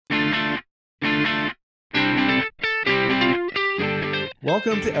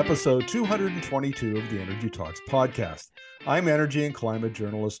Welcome to episode 222 of the Energy Talks podcast. I'm energy and climate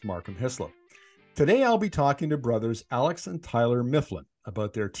journalist Markham Hislop. Today I'll be talking to brothers Alex and Tyler Mifflin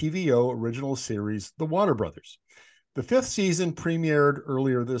about their TVO original series, The Water Brothers. The fifth season premiered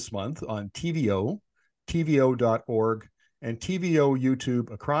earlier this month on TVO, TVO.org, and TVO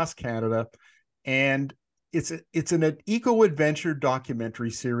YouTube across Canada, and it's an eco-adventure documentary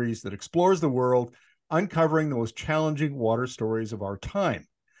series that explores the world, uncovering the most challenging water stories of our time.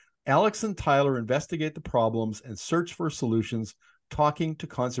 Alex and Tyler investigate the problems and search for solutions, talking to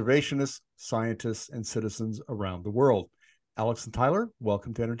conservationists, scientists, and citizens around the world. Alex and Tyler,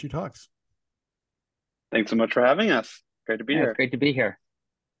 welcome to Energy Talks. Thanks so much for having us. Great to be here. It's great to be here.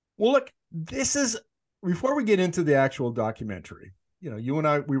 Well, look, before we get into the actual documentary, you and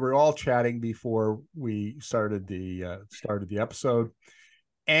I, we were all chatting before we started the episode,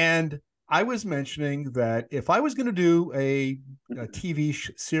 and I was mentioning that if I was going to do a TV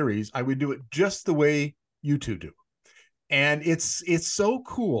series, I would do it just the way you two do. And it's so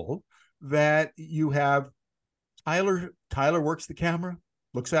cool that you have Tyler works the camera,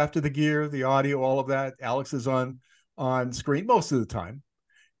 looks after the gear, the audio, all of that. Alex is on screen most of the time.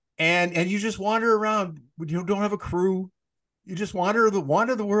 And you just wander around. You don't have a crew. You just wander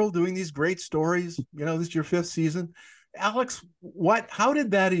the world doing these great stories. This is your fifth season. Alex, how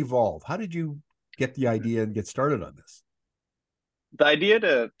did that evolve? How did you get the idea and get started on this? The idea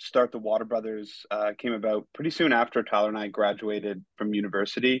to start the Water Brothers came about pretty soon after Tyler and I graduated from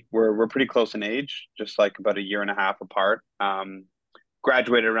university. We're pretty close in age, just like about a year and a half apart.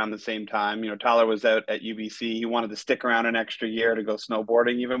 Graduated around the same time. Tyler was out at UBC. He wanted to stick around an extra year to go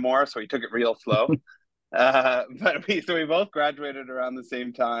snowboarding even more, so he took it real slow. But we both graduated around the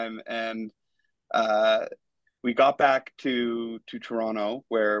same time, and we got back to Toronto,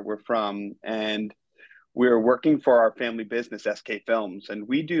 where we're from, and we're working for our family business, SK Films, and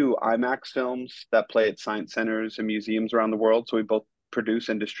we do IMAX films that play at science centers and museums around the world. So we both produce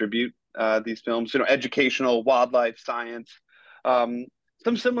and distribute these films, educational, wildlife, science, some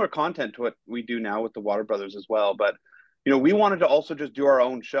similar content to what we do now with the Water Brothers as well. But we wanted to also just do our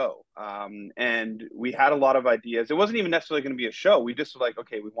own show. And we had a lot of ideas. It wasn't even necessarily going to be a show. We just were like,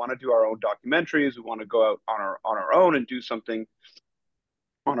 okay, we want to do our own documentaries. We want to go out on our own and do something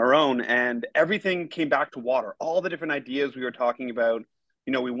on our own. And everything came back to water. All the different ideas we were talking about.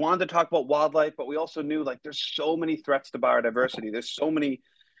 We wanted to talk about wildlife, but we also knew there's so many threats to biodiversity. There's so many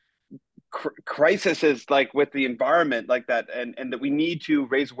crises like with the environment like that, and that we need to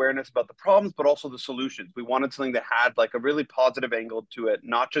raise awareness about the problems but also the solutions. We wanted something that had a really positive angle to it,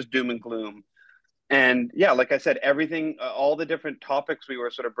 not just doom and gloom. And yeah, like I said, everything, all the different topics we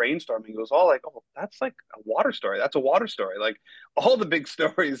were sort of brainstorming, it was all like, oh, that's like a water story, that's a water story. All the big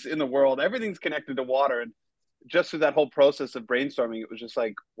stories in the world, everything's connected to water. And just through that whole process of brainstorming, it was just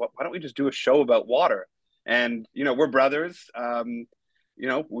like, why don't we just do a show about water? And we're brothers.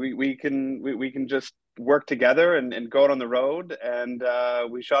 We can just work together and go out on the road. And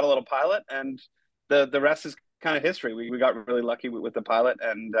we shot a little pilot, and the rest is kind of history. We got really lucky with the pilot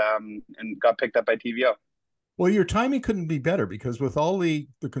and got picked up by TVO. Well, your timing couldn't be better, because with all the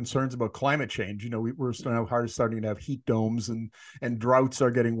concerns about climate change, we're starting to have heat domes, and droughts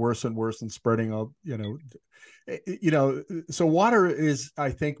are getting worse and worse and spreading out. So water is,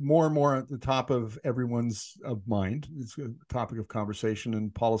 I think, more and more at the top of everyone's mind. It's a topic of conversation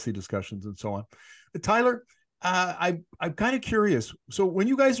and policy discussions and so on. Tyler, I'm kind of curious. So when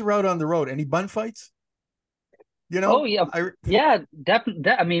you guys are out on the road, any bun fights? Oh yeah, yeah,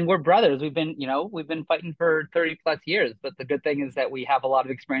 definitely. I mean, we're brothers. We've been fighting for 30 plus years, but the good thing is that we have a lot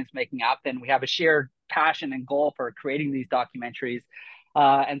of experience making up, and we have a shared passion and goal for creating these documentaries.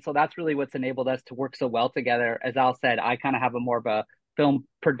 And so that's really what's enabled us to work so well together. As Al said, I kind of have more of a film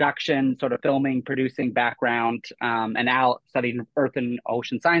production, sort of filming, producing background. And Al studied Earth and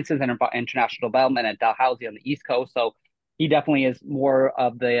Ocean Sciences and International Development at Dalhousie on the East Coast. So he definitely is more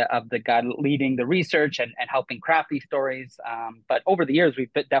of the guy leading the research and helping craft these stories. But over the years,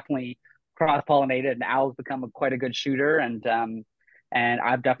 we've definitely cross-pollinated, and Al's become quite a good shooter. And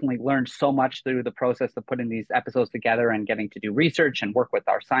I've definitely learned so much through the process of putting these episodes together and getting to do research and work with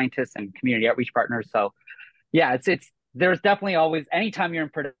our scientists and community outreach partners. So yeah, there's definitely always, anytime you're in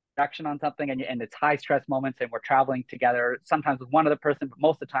production on something and it's high stress moments and we're traveling together, sometimes with one other person, but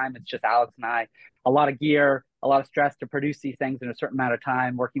most of the time it's just Alex and I. A lot of gear, a lot of stress to produce these things in a certain amount of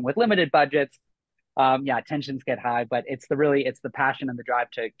time, working with limited budgets. Tensions get high, but it's the passion and the drive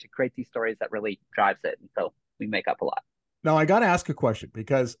to create these stories that really drives it. And so we make up a lot. Now, I got to ask a question,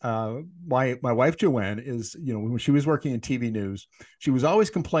 because my wife, Joanne, is, when she was working in TV news, she was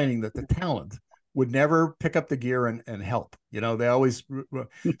always complaining that the talent would never pick up the gear and help. They always.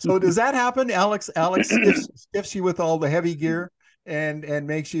 So does that happen, Alex? Alex stiffs you with all the heavy gear and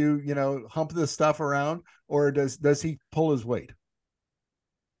makes you hump this stuff around, or does he pull his weight?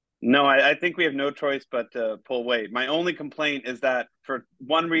 No, I think we have no choice but to pull weight. My only complaint is that for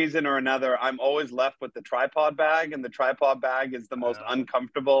one reason or another, I'm always left with the tripod bag, and the tripod bag is the most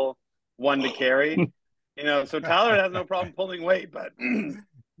uncomfortable one to carry. So Tyler has no problem pulling weight, but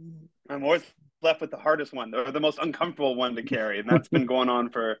I'm always left with the hardest one, or the most uncomfortable one to carry, and that's been going on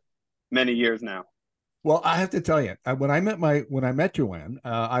for many years now. Well, I have to tell you, when I met Joanne,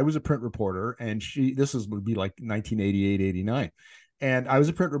 I was a print reporter, and would be like 1988, 89. And I was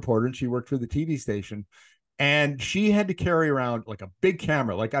a print reporter, and she worked for the TV station. And she had to carry around like a big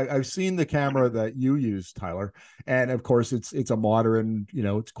camera. Like I've seen the camera that you use, Tyler, and of course it's a modern,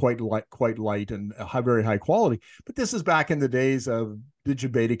 it's quite light and very high quality. But this is back in the days of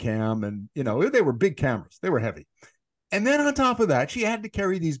Digibetacam, and they were big cameras. They were heavy. And then on top of that, she had to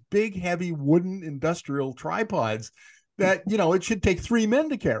carry these big, heavy wooden industrial tripods that it should take 3 men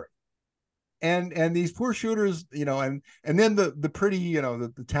to carry. And these poor shooters, and then the pretty,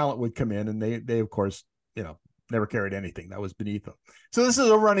 the talent would come in, and they of course, never carried anything that was beneath them. So this is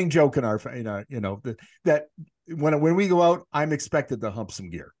a running joke in our, that when we go out, I'm expected to hump some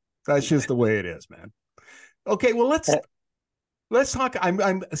gear. That's just the way it is, man. Okay, well let's talk.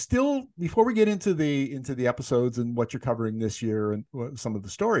 I'm still, before we get into the episodes and what you're covering this year and some of the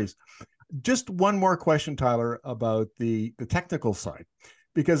stories, just one more question, Tyler, about the technical side.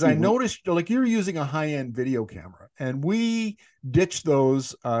 Because I noticed, like, you're using a high-end video camera, and we ditched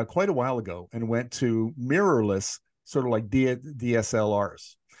those quite a while ago and went to mirrorless, sort of like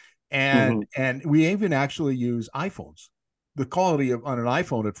DSLRs, and we even actually use iPhones. The quality on an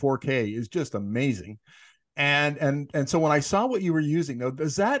iPhone at 4K is just amazing, and so when I saw what you were using, now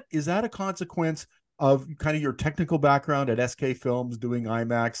is that a consequence of kind of your technical background at SK Films doing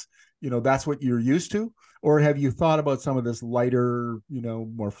IMAX? That's what you're used to, or have you thought about some of this lighter,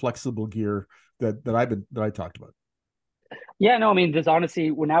 more flexible gear that I talked about? Yeah, no, I mean, there's honestly,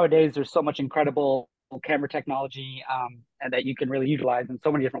 nowadays there's so much incredible camera technology, and that you can really utilize in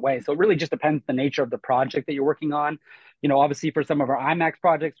so many different ways. So it really just depends the nature of the project that you're working on. Obviously for some of our IMAX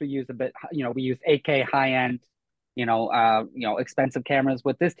projects, we use we use 8K high end, expensive cameras.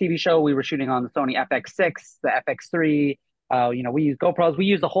 With this TV show, we were shooting on the Sony FX6, the FX3. We use GoPros. We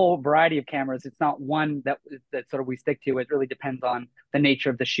use a whole variety of cameras. It's not one that sort of we stick to. It really depends on the nature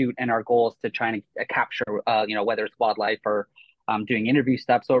of the shoot and our goals to try and capture, whether it's wildlife or doing interview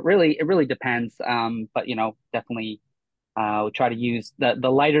stuff. So it really depends. But definitely we try to use the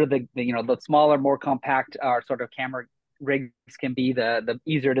lighter, the smaller, more compact our sort of camera rigs can be, the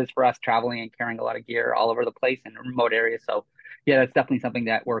easier it is for us traveling and carrying a lot of gear all over the place in remote areas. So yeah, that's definitely something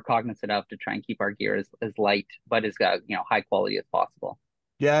that we're cognizant of, to try and keep our gear as light but as high quality as possible.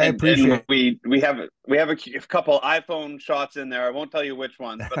 Yeah, I appreciate. And we have a couple iPhone shots in there. I won't tell you which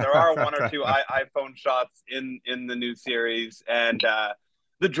ones, but there are one or two iPhone shots in the new series. And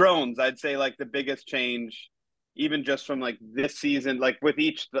the drones, I'd say, like, the biggest change, even just from like this season, like with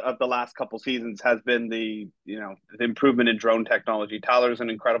each of the last couple seasons, has been the improvement in drone technology. Tyler's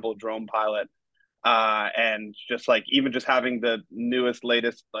an incredible drone pilot. And just like, even just having the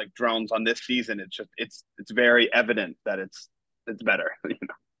latest like drones on this season, it's very evident that it's better.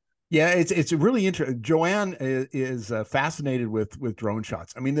 Yeah, it's really interesting. Joanne is fascinated with drone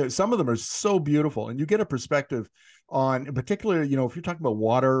shots. I mean, some of them are so beautiful, and you get a perspective on, in particular, if you're talking about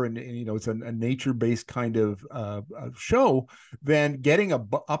water and it's a nature-based kind of show, then getting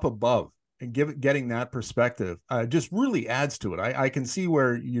up above and getting that perspective just really adds to it. I can see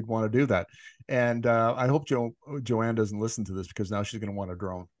where you'd want to do that. And I hope Joanne doesn't listen to this, because now she's going to want a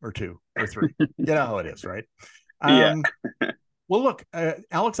drone or 2 or 3. You know how it is, right? Yeah. Well, look,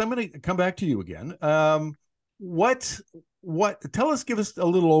 Alex, I'm going to come back to you again. Give us a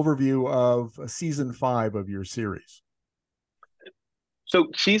little overview of season 5 of your series. So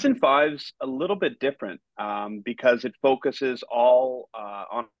season 5's a little bit different because it focuses all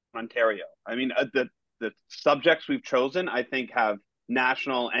on Ontario. I mean, the subjects we've chosen, I think, have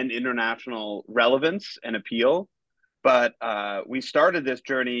national and international relevance and appeal. But we started this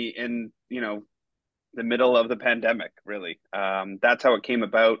journey in, the middle of the pandemic, really. That's how it came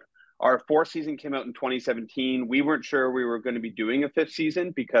about. Our 4th season came out in 2017. We weren't sure we were going to be doing a 5th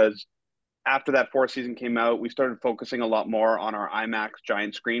season, because after that 4th season came out, we started focusing a lot more on our IMAX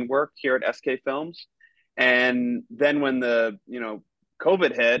giant screen work here at SK Films. And then when the,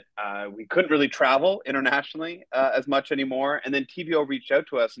 COVID hit, we couldn't really travel internationally as much anymore. And then TVO reached out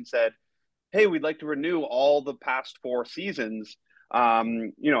to us and said, hey, we'd like to renew all the past 4 seasons.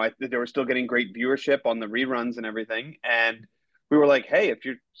 They were still getting great viewership on the reruns and everything. And we were like, hey, if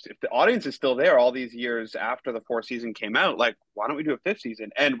the audience is still there all these years after the fourth season came out, like, why don't we do a fifth season?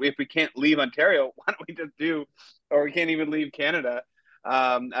 And if we can't leave Ontario, why don't we just do, or we can't even leave Canada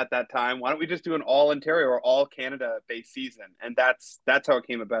at that time, why don't we just do an all Ontario or all Canada based season? And that's how it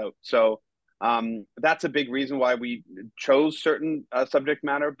came about. So that's a big reason why we chose certain subject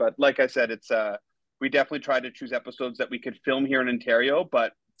matter. But like I said, it's we definitely tried to choose episodes that we could film here in Ontario,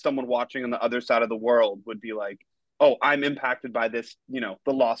 but someone watching on the other side of the world would be like, oh, I'm impacted by this, the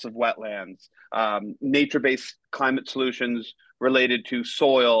loss of wetlands, nature-based climate solutions related to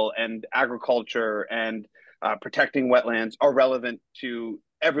soil and agriculture and protecting wetlands are relevant to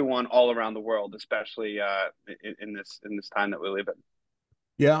everyone all around the world, especially in this time that we live in.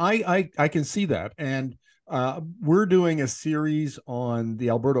 Yeah, I can see that. And we're doing a series on the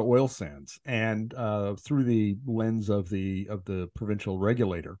Alberta oil sands, and through the lens of the provincial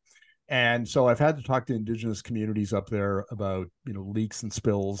regulator. And so I've had to talk to Indigenous communities up there about leaks and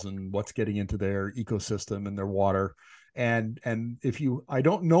spills and what's getting into their ecosystem and their water. And I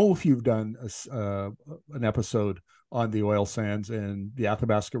don't know if you've done an episode on the oil sands and the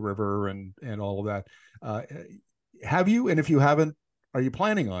Athabasca River and all of that. Have you? And if you haven't, are you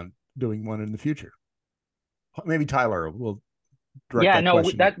planning on doing one in the future? Maybe Tyler will direct that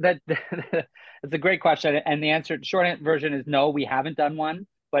question. That's a great question. And the short version is no, we haven't done one.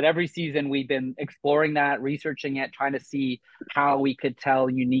 But every season we've been exploring that, researching it, trying to see how we could tell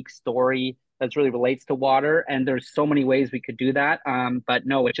a unique story that really relates to water. And there's so many ways we could do that. But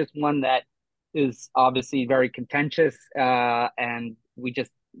no, it's just one that is obviously very contentious. And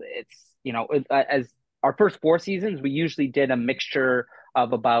as our first four seasons, we usually did a mixture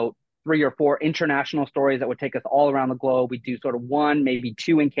of about 3 or 4 international stories that would take us all around the globe. We do sort of 1, maybe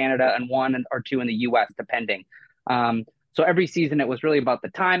 2 in Canada and 1 or 2 in the US, depending. So every season it was really about the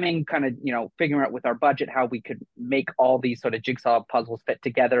timing, kind of, figuring out with our budget how we could make all these sort of jigsaw puzzles fit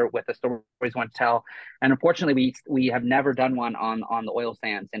together with the stories we want to tell. And unfortunately, we have never done one on the oil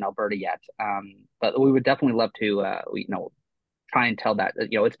sands in Alberta yet. But we would definitely love to, try and tell that.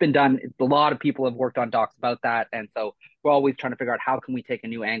 It's been done. A lot of people have worked on docs about that, and so we're always trying to figure out how can we take a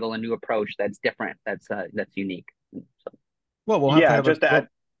new angle, a new approach that's different, that's unique. So. Well, we'll have to add.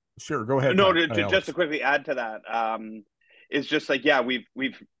 Sure, go ahead. No, just to quickly add to that, it's just like, yeah,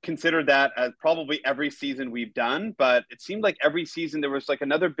 we've considered that as probably every season we've done, but it seemed like every season there was like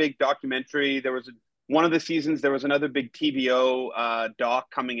another big documentary. There was one of the seasons there was another big TVO doc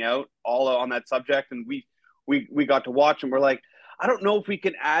coming out all on that subject, and we got to watch, and we're like, I don't know if we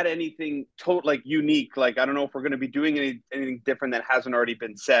can add anything unique. Like, I don't know if we're going to be doing anything different that hasn't already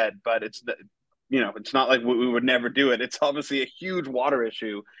been said, but it's not like we would never do it. It's obviously a huge water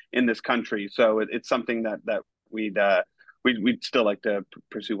issue in this country. So it's something that we'd still like to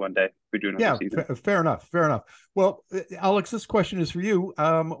pursue one day. We do another season. Fair enough. Well, Alex, this question is for you.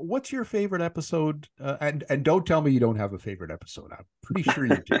 What's your favorite episode? And don't tell me you don't have a favorite episode. I'm pretty sure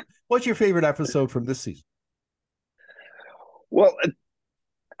you do. What's your favorite episode from this season? Well,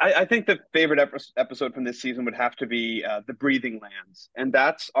 I think the favorite episode from this season would have to be the Breathing Lands, and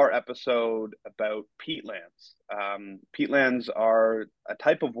that's our episode about peatlands. Peatlands are a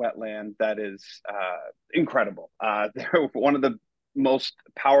type of wetland that is incredible. They're one of the most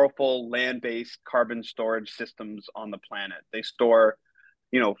powerful land-based carbon storage systems on the planet. They store,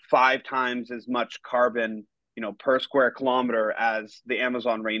 5 times as much carbon per square kilometer as the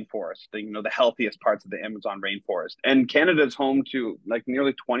Amazon rainforest, the healthiest parts of the Amazon rainforest. And Canada is home to like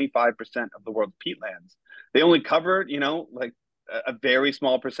nearly 25% of the world's peatlands. They only cover, like a very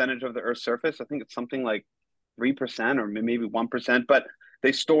small percentage of the Earth's surface. I think it's something like 3% or maybe 1%, but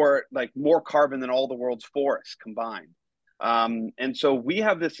they store like more carbon than all the world's forests combined. And so we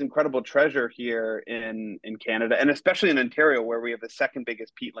have this incredible treasure here in Canada, and especially in Ontario, where we have the second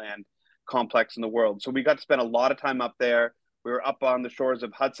biggest peatland complex in the world. So we got to spend a lot of time up there. We were up on the shores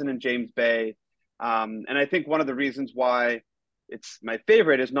of Hudson and James Bay. And I think one of the reasons why it's my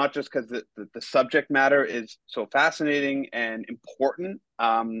favorite is not just because the subject matter is so fascinating and important.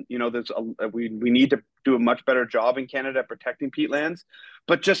 We need to do a much better job in Canada protecting peatlands,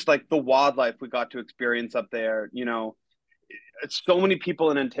 but just like the wildlife we got to experience up there, it's so many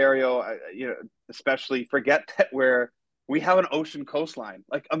people in Ontario, especially forget that we have an ocean coastline,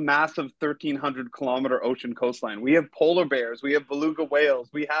 like a massive 1,300 kilometer ocean coastline. We have polar bears, we have beluga whales,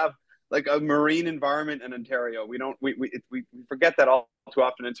 we have like a marine environment in Ontario. We forget that all too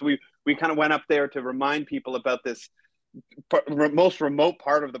often. And so we kind of went up there to remind people about this most remote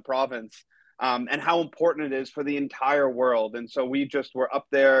part of the province and how important it is for the entire world. And so we just were up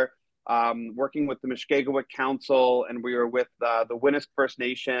there working with the Mushkegowuk Council, and we were with the Winnisk First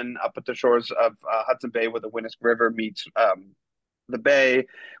Nation up at the shores of Hudson Bay, where the Winnisk River meets the bay.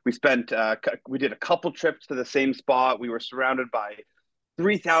 We did a couple trips to the same spot. We were surrounded by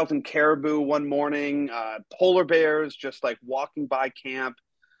 3,000 caribou one morning, polar bears just like walking by camp.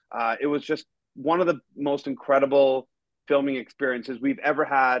 It was just one of the most incredible filming experiences we've ever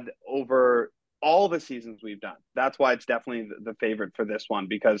had over all the seasons we've done. That's why it's definitely the favorite for this one,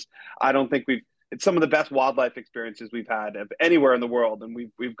 because I don't think it's some of the best wildlife experiences we've had anywhere in the world, and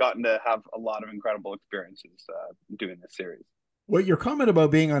we've gotten to have a lot of incredible experiences doing this series. Well, your comment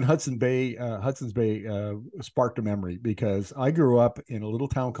about being on Hudson's Bay sparked a memory, because I grew up in a little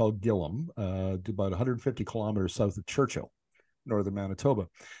town called Gillam, about 150 kilometers south of Churchill, northern Manitoba,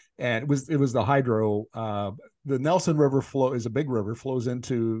 and it was the hydro. The Nelson River is a big river, flows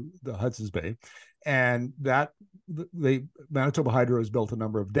into the Hudson's Bay, and that the Manitoba Hydro has built a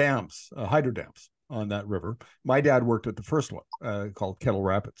number of dams, hydro dams on that river. My dad worked at the first one, called Kettle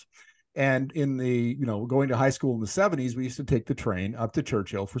Rapids. And in the, going to high school in the 70s, we used to take the train up to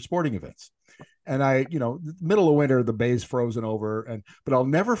Churchill for sporting events. And middle of winter, the bay's frozen over. But I'll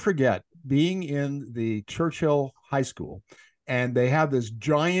never forget being in the Churchill High School, and they have this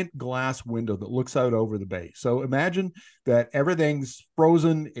giant glass window that looks out over the bay. So imagine that everything's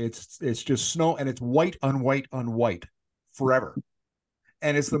frozen. It's just snow, and it's white on white on white forever.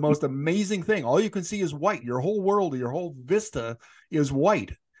 And it's the most amazing thing. All you can see is white. Your whole world, your whole vista is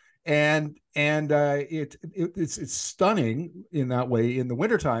white. And it's stunning in that way in the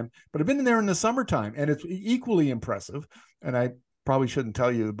wintertime, but I've been in there in the summertime, and it's equally impressive. And I probably shouldn't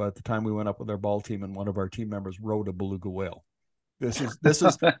tell you about the time we went up with our ball team and one of our team members rode a beluga whale. This is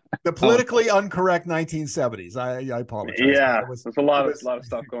the politically incorrect 1970s. I apologize. Yeah, there's a lot of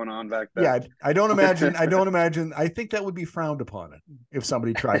stuff going on back then. Yeah, I don't imagine. I think that would be frowned upon it if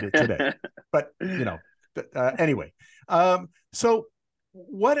somebody tried it today. But anyway, so.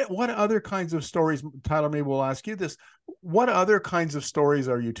 What other kinds of stories, Tyler, maybe we'll ask you this. What other kinds of stories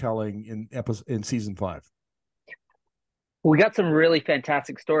are you telling in season 5? We got some really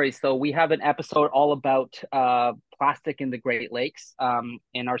fantastic stories. So we have an episode all about plastic in the Great Lakes.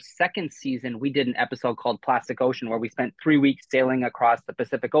 In our second season, we did an episode called Plastic Ocean, where we spent 3 weeks sailing across the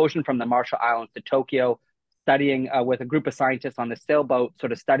Pacific Ocean from the Marshall Islands to Tokyo, studying with a group of scientists on the sailboat,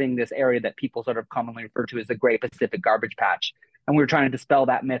 sort of studying this area that people sort of commonly refer to as the Great Pacific Garbage Patch. And we were trying to dispel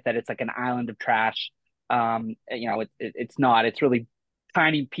that myth that it's like an island of trash. It's not. It's really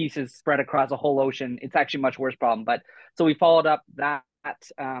tiny pieces spread across a whole ocean. It's actually a much worse problem. But so we followed up that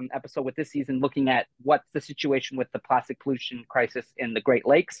episode with this season, looking at what's the situation with the plastic pollution crisis in the Great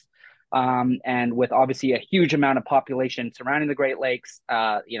Lakes. And with obviously a huge amount of population surrounding the Great Lakes,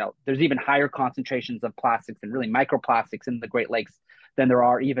 there's even higher concentrations of plastics and really microplastics in the Great Lakes than there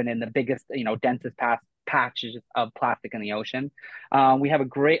are even in the biggest, densest patches of plastic in the ocean. We have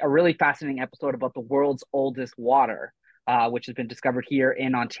a really fascinating episode about the world's oldest water, which has been discovered here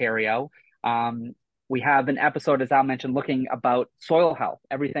in Ontario. We have an episode, as Al mentioned, looking about soil health,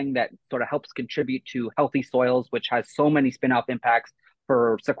 everything that sort of helps contribute to healthy soils, which has so many spin-off impacts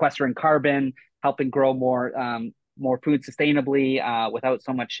for sequestering carbon, helping grow more food sustainably without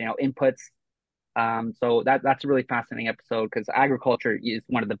so much inputs. So that's a really fascinating episode, because agriculture is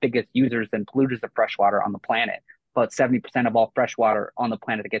one of the biggest users and polluters of fresh water on the planet. About 70% of all fresh water on the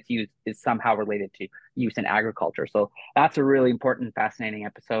planet that gets used is somehow related to use in agriculture. So that's a really important, fascinating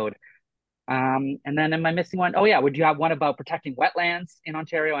episode. And then am I missing one? Oh yeah, would you have one about protecting wetlands in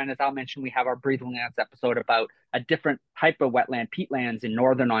Ontario? And as Al mentioned, we have our Breathing Lands episode about a different type of wetland, peatlands in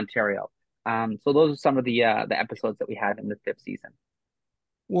northern Ontario. So those are some of the episodes that we had in the 5th season.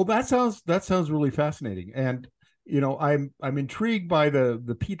 Well, that sounds really fascinating, and I'm intrigued by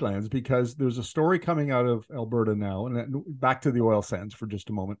the peatlands, because there's a story coming out of Alberta now, and back to the oil sands for just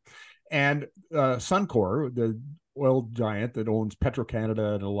a moment, and Suncor, the oil giant that owns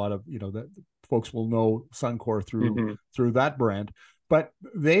Petro-Canada, and a lot of that folks will know Suncor through that brand, but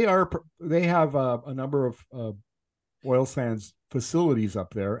they have a number of oil sands facilities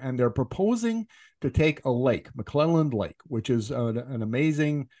up there, and they're proposing to take a lake, McClelland Lake, which is an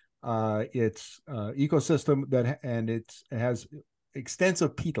amazing ecosystem it has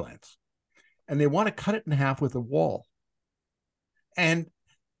extensive peatlands, and they want to cut it in half with a wall. And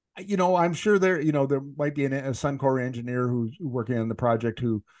I'm sure there might be a Suncor engineer who's working on the project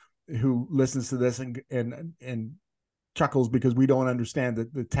who listens to this and chuckles, because we don't understand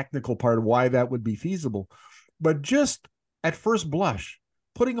the technical part of why that would be feasible. But just at first blush,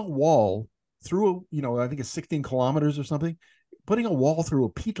 putting a wall through, I think it's 16 kilometers or something, putting a wall through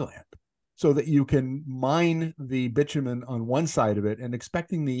a peatland so that you can mine the bitumen on one side of it and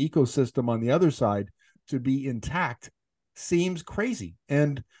expecting the ecosystem on the other side to be intact seems crazy.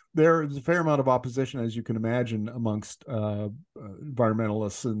 And there's a fair amount of opposition, as you can imagine, amongst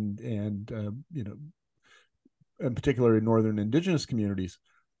environmentalists and in particular in northern indigenous communities.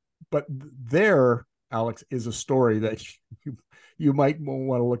 But there, Alex, is a story that you might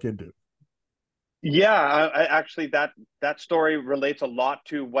want to look into. Yeah, actually, that story relates a lot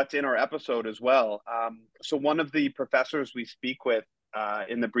to what's in our episode as well. So one of the professors we speak with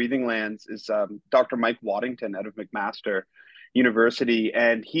in the Breathing Lands is Dr. Mike Waddington out of McMaster University,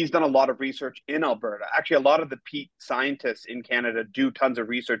 and he's done a lot of research in Alberta. Actually, a lot of the peat scientists in Canada do tons of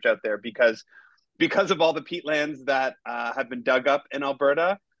research out there because of all the peatlands that have been dug up in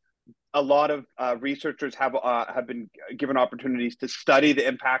Alberta. A lot of researchers have been given opportunities to study the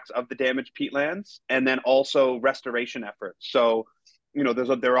impacts of the damaged peatlands and then also restoration efforts. So,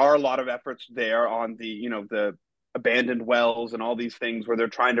 there are a lot of efforts there on the abandoned wells and all these things where they're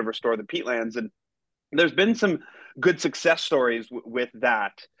trying to restore the peatlands. And there's been some good success stories with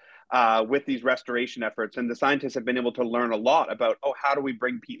that, with these restoration efforts. And the scientists have been able to learn a lot about, how do we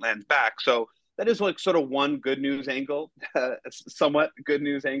bring peatlands back? So that is like sort of one good news angle, somewhat good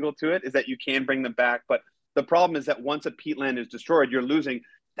news angle to it, is that you can bring them back. But the problem is that once a peatland is destroyed, you're losing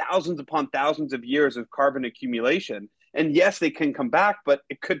thousands upon thousands of years of carbon accumulation. And yes, they can come back, but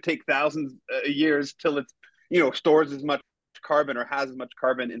it could take thousands of years till it's, stores as much carbon or has as much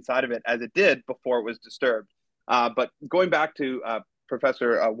carbon inside of it as it did before it was disturbed. But going back to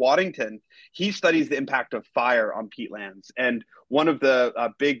Professor Waddington, he studies the impact of fire on peatlands. And one of the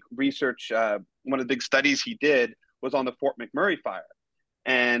one of the big studies he did was on the Fort McMurray fire.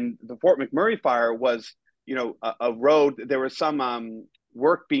 And the Fort McMurray fire was, a road. There was some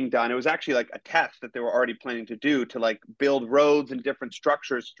work being done. It was actually like a test that they were already planning to do to like build roads and different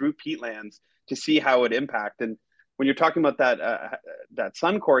structures through peatlands to see how it would impact. And when you're talking about that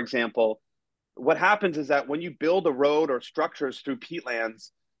Suncor example, what happens is that when you build a road or structures through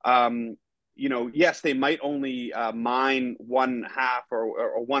peatlands, yes, they might only mine one half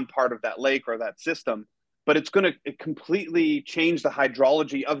or one part of that lake or that system, but it's going to completely change the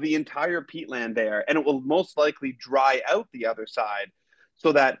hydrology of the entire peatland there, and it will most likely dry out the other side.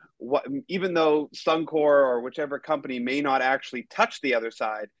 So that even though Suncor or whichever company may not actually touch the other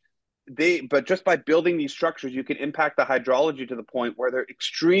side, but just by building these structures, you can impact the hydrology to the point where they're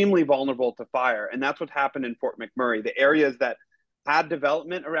extremely vulnerable to fire. And that's what happened in Fort McMurray. The areas that had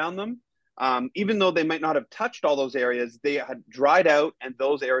development around them, even though they might not have touched all those areas, they had dried out, and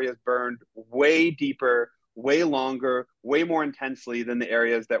those areas burned way deeper, way longer, way more intensely than the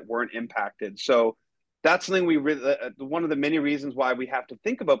areas that weren't impacted. So that's something one of the many reasons why we have to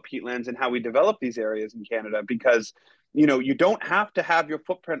think about peatlands and how we develop these areas in Canada, because you don't have to have your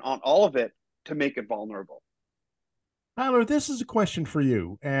footprint on all of it to make it vulnerable. Tyler, this is a question for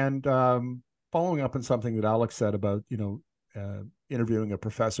you. And following up on something that Alex said about, interviewing a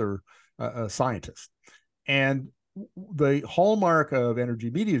professor, a scientist. And the hallmark of energy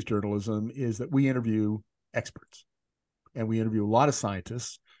media's journalism is that we interview experts. And we interview a lot of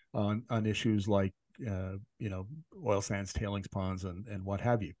scientists on issues like, oil sands, tailings ponds, and what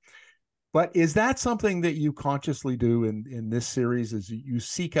have you. But is that something that you consciously do in this series? Is you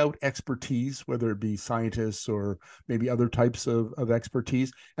seek out expertise, whether it be scientists or maybe other types of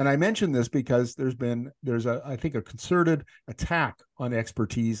expertise? And I mention this because there's I think a concerted attack on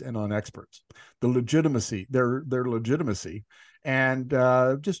expertise and on experts, their legitimacy, and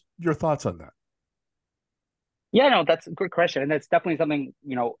just your thoughts on that. Yeah, no, that's a good question. And that's definitely something,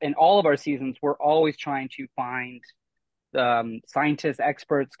 in all of our seasons, we're always trying to find scientists,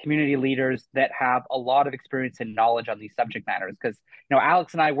 experts, community leaders that have a lot of experience and knowledge on these subject matters. Because,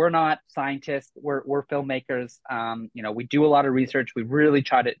 Alex and I, we're not scientists, we're filmmakers. We do a lot of research. We really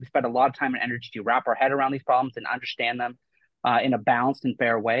spend a lot of time and energy to wrap our head around these problems and understand them in a balanced and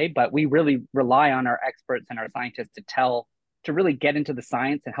fair way. But we really rely on our experts and our scientists to really get into the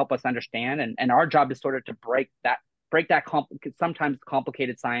science and help us understand. And our job is sort of to break that sometimes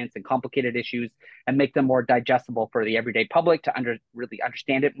complicated science and complicated issues and make them more digestible for the everyday public to really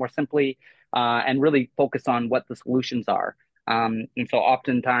understand it more simply and really focus on what the solutions are. And so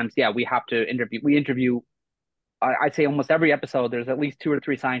oftentimes, we have to interview. I'd say almost every episode, there's at least 2 or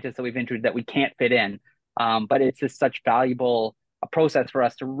 3 scientists that we've interviewed that we can't fit in. But it's just such valuable a process for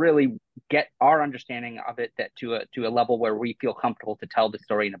us to really get our understanding of it to a level where we feel comfortable to tell the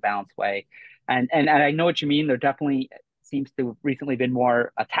story in a balanced way. And I know what you mean. There definitely seems to have recently been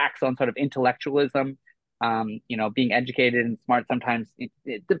more attacks on sort of intellectualism, being educated and smart. Sometimes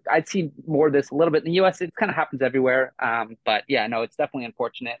I'd see more of this a little bit in the US. It kind of happens everywhere. But yeah, no, it's definitely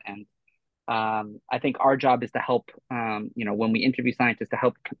unfortunate. And I think our job is to help, when we interview scientists, to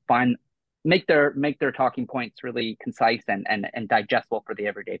help make their talking points really concise and digestible for the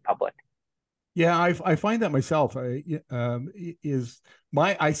everyday public. Yeah, I find that myself. I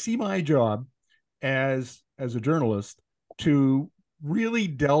see my job as a journalist to really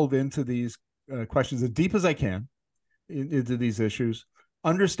delve into these questions as deep as I can into these issues,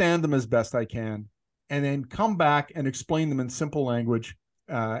 understand them as best I can, and then come back and explain them in simple language,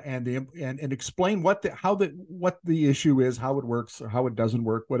 and explain what the issue is, how it works, or how it doesn't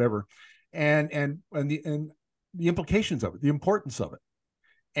work, whatever, and the implications of it, the importance of it.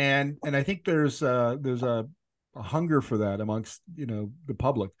 And I think there's a hunger for that amongst the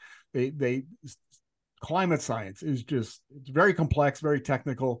public. They climate science is just, it's very complex, very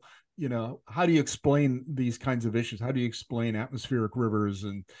technical. How do you explain these kinds of issues? How do you explain atmospheric rivers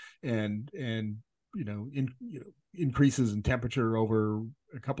and increases in temperature over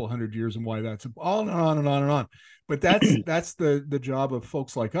a couple of hundred years, and why that's on and on and on and on. But that's the job of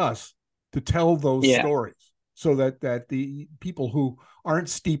folks like us to tell those stories, so that the people who aren't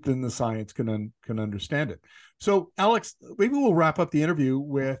steeped in the science can understand it. So, Alex, maybe we'll wrap up the interview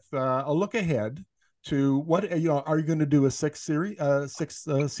with a look ahead to what are you going to do a sixth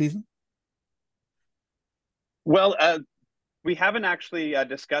season? Well, we haven't actually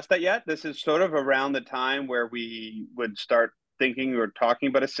discussed that yet. This is sort of around the time where we would start thinking or talking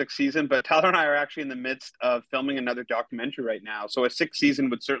about a sixth season. But Tyler and I are actually in the midst of filming another documentary right now. So a sixth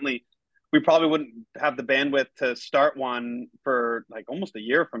season we probably wouldn't have the bandwidth to start one for like almost a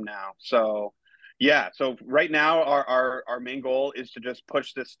year from now. So yeah, so right now our main goal is to just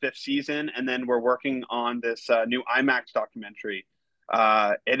push this fifth season, and then we're working on this new IMAX documentary.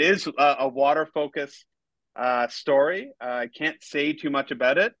 It is a water focused story. I can't say too much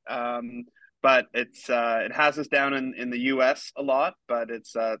about it, but it has us down in the U.S. a lot. But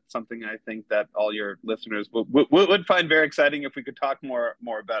it's something I think that all your listeners would find very exciting if we could talk more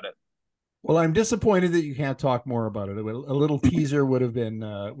about it. Well, I'm disappointed that you can't talk more about it. A little teaser would have been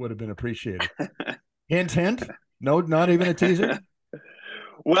appreciated. Hint, hint. No, not even a teaser.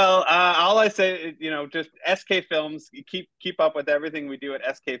 Well, all I say, just SK Films. Keep up with everything we do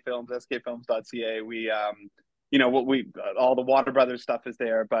at SK Films, skfilms.ca. We, all the Water Brothers stuff is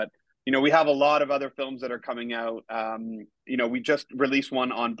there, but we have a lot of other films that are coming out. We just released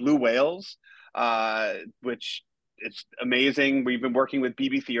one on blue whales, which it's amazing. We've been working with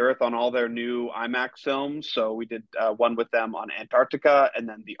BBC Earth on all their new IMAX films. So we did one with them on Antarctica and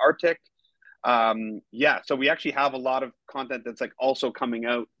then the Arctic. So we actually have a lot of content that's like also coming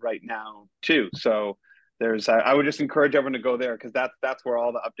out right now too. So there's I would just encourage everyone to go there, because that's where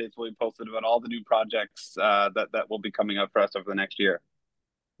all the updates will be posted about all the new projects that will be coming out for us over the next year.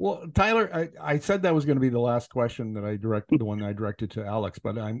 Well, Tyler, I said that was going to be the last question that the one I directed to Alex,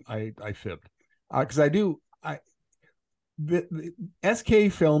 but I fibbed, because the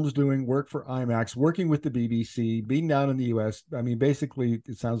SK Films doing work for IMAX, working with the BBC, being down in the US. I mean, basically,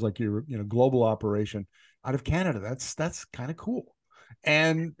 it sounds like you're global operation out of Canada. That's kind of cool.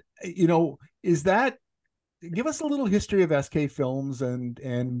 And is that, give us a little history of SK Films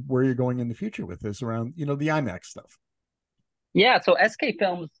and where you're going in the future with this around the IMAX stuff. Yeah, so SK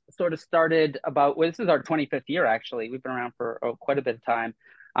Films sort of started this is our 25th year, actually. We've been around for quite a bit of time.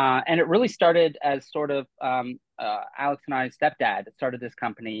 And it really started as sort of Alex and I's stepdad started this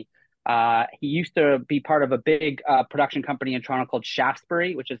company. He used to be part of a big production company in Toronto called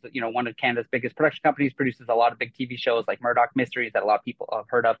Shaftesbury, which is one of Canada's biggest production companies. Produces a lot of big TV shows like Murdoch Mysteries that a lot of people have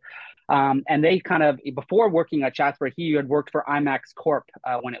heard of. And they kind of, before working at Shaftesbury, he had worked for IMAX Corp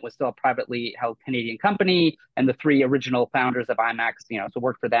when it was still a privately held Canadian company, and the three original founders of IMAX, so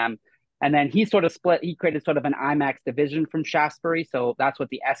worked for them. And then he sort of he created sort of an IMAX division from Shaftesbury. So that's what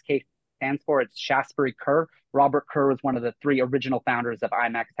the SK stands for. It's Shaftesbury Kerr. Robert Kerr was one of the three original founders of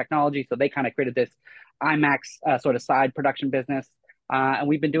IMAX technology. So they kind of created this IMAX sort of side production business. And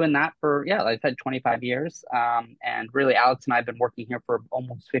we've been doing that for, like I said, 25 years. And really, Alex and I have been working here for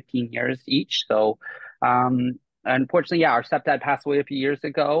almost 15 years each. So unfortunately, our stepdad passed away a few years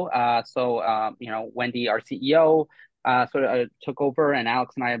ago. Wendy, our CEO, sort of took over, and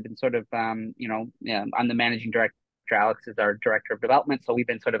Alex and I have been sort of, I'm the managing director. Alex is our director of development. So we've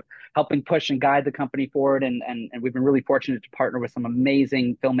been sort of helping push and guide the company forward. And we've been really fortunate to partner with some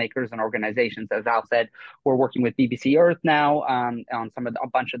amazing filmmakers and organizations. As Al said, we're working with BBC Earth now on a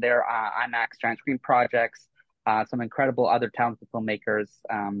bunch of their IMAX transcreen projects, some incredible other talented filmmakers.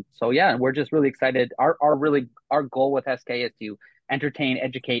 We're just really excited. Our goal with SK is to entertain,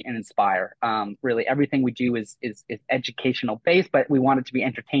 educate, and inspire. Really, everything we do is educational based, but we want it to be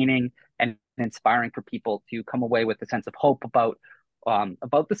entertaining and inspiring for people to come away with a sense of hope about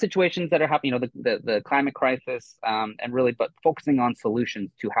about the situations that are happening, the climate crisis, and really, but focusing on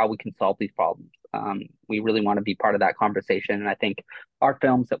solutions to how we can solve these problems. We really want to be part of that conversation. And I think our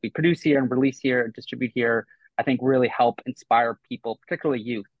films that we produce here and release here and distribute here, I think really help inspire people, particularly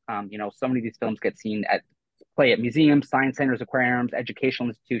youth. So many of these films get seen play at museums, science centers, aquariums, educational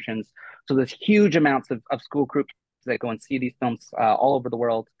institutions. So there's huge amounts of school groups that go and see these films all over the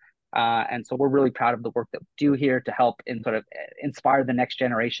world. And so we're really proud of the work that we do here to help in sort of inspire the next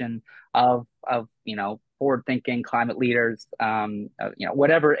generation of forward thinking climate leaders,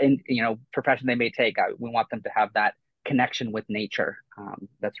 whatever profession they may take. We want them to have that connection with nature.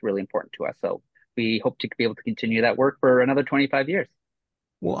 That's really important to us. So we hope to be able to continue that work for another 25 years.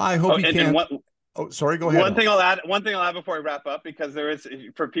 Well, I hope you can. Oh, sorry. Go ahead. One thing I'll add before we wrap up, because there is,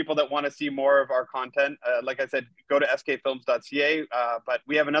 for people that want to see more of our content, like I said, go to skfilms.ca. But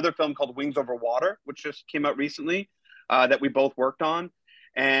we have another film called Wings Over Water, which just came out recently, that we both worked on,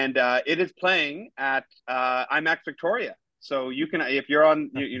 and it is playing at IMAX Victoria. So you can, if you're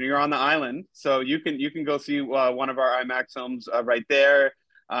on the island, so you can go see one of our IMAX films right there.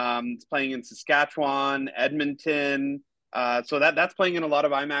 It's playing in Saskatchewan, Edmonton. So that's playing in a lot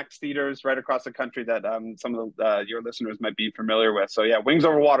of IMAX theaters right across the country that some of your listeners might be familiar with. So yeah, Wings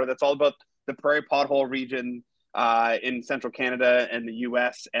Over Water. That's all about the prairie pothole region in central Canada and the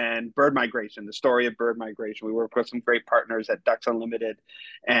U.S. and bird migration. The story of bird migration. We work with some great partners at Ducks Unlimited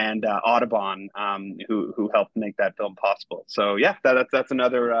and Audubon who helped make that film possible. So yeah, that's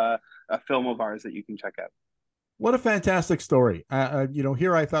another a film of ours that you can check out. What a fantastic story.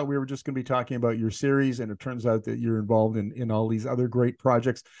 Here I thought we were just going to be talking about your series, and it turns out that you're involved in all these other great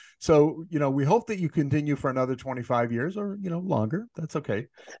projects. So, we hope that you continue for another 25 years or, longer. That's okay.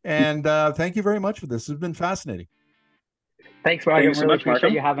 And thank you very much for this. This has been fascinating. Thanks, Roger. Thank you so much, appreciate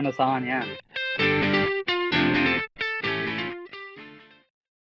Markham. You having us on. Yeah.